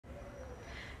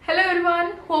Hello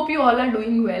everyone, hope you all are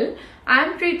doing well. I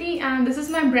am Preeti and this is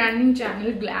my brand new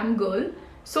channel Glam Girl.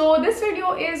 So this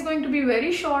video is going to be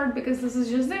very short because this is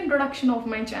just the introduction of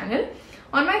my channel.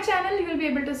 On my channel you will be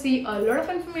able to see a lot of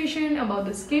information about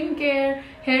the skincare,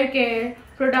 hair care,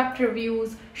 product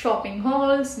reviews, shopping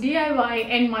hauls, DIY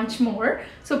and much more.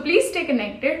 So please stay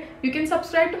connected. You can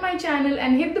subscribe to my channel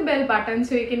and hit the bell button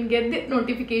so you can get the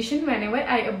notification whenever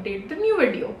I update the new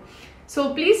video.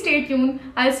 So please stay tuned.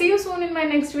 I'll see you soon in my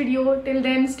next video. Till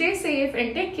then, stay safe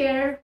and take care.